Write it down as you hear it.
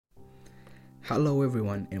Hello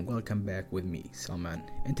everyone and welcome back with me, Salman.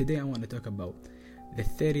 And today I want to talk about the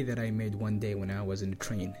theory that I made one day when I was in a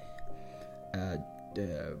train, uh,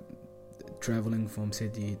 traveling from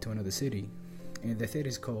city to another city. And the theory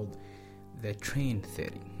is called the train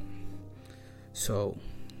theory. So,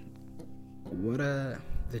 what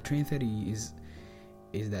the train theory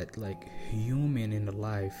is that like human in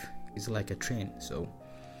life is like a train. So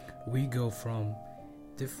we go from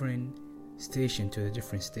different station to a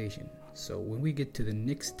different station. So when we get to the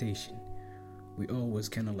next station, we always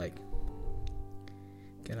kind of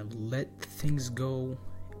let things go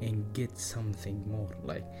and get something more.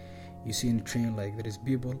 Like you see in the train, like there is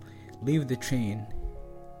people leave the train,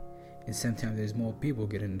 and sometimes there's more people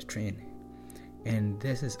get in the train. And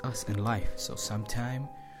this is us in life. So sometimes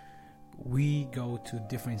we go to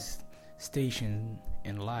different stations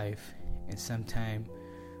in life, and sometimes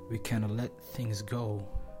we kind of let things go,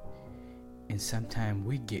 and sometimes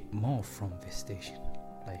we get more from this station,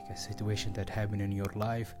 like a situation that happened in your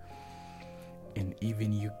life, and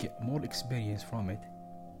even you get more experience from it,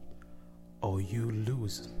 or you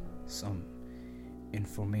lose some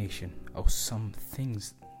information or some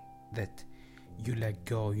things that you let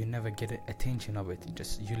go. You never get attention of it,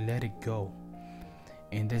 just you let it go.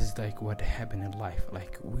 And this is like what happened in life.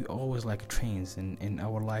 Like we always like trains, and in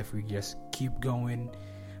our life we just keep going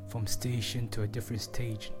from station to a different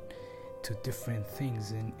stage, to different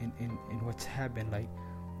things and what's happened, like,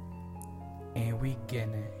 and we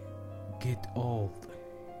gonna get old,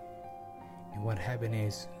 and what happened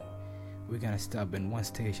is we're gonna stop in one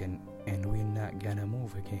station and we're not gonna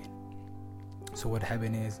move again. So what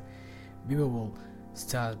happened is people will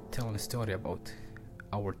start telling a story about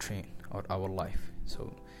our train or our life.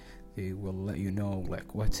 So they will let you know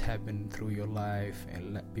like what's happened through your life,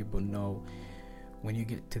 and let people know when you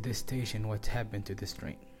get to this station what happened to this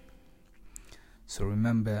train. So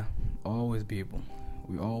remember, always people,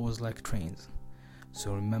 we always like trains.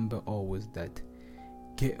 So remember always that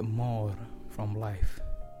get more from life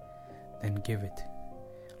than give it.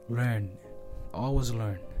 Learn, always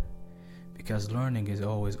learn, because learning is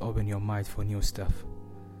always open your mind for new stuff.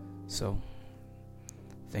 So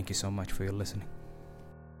thank you so much for your listening.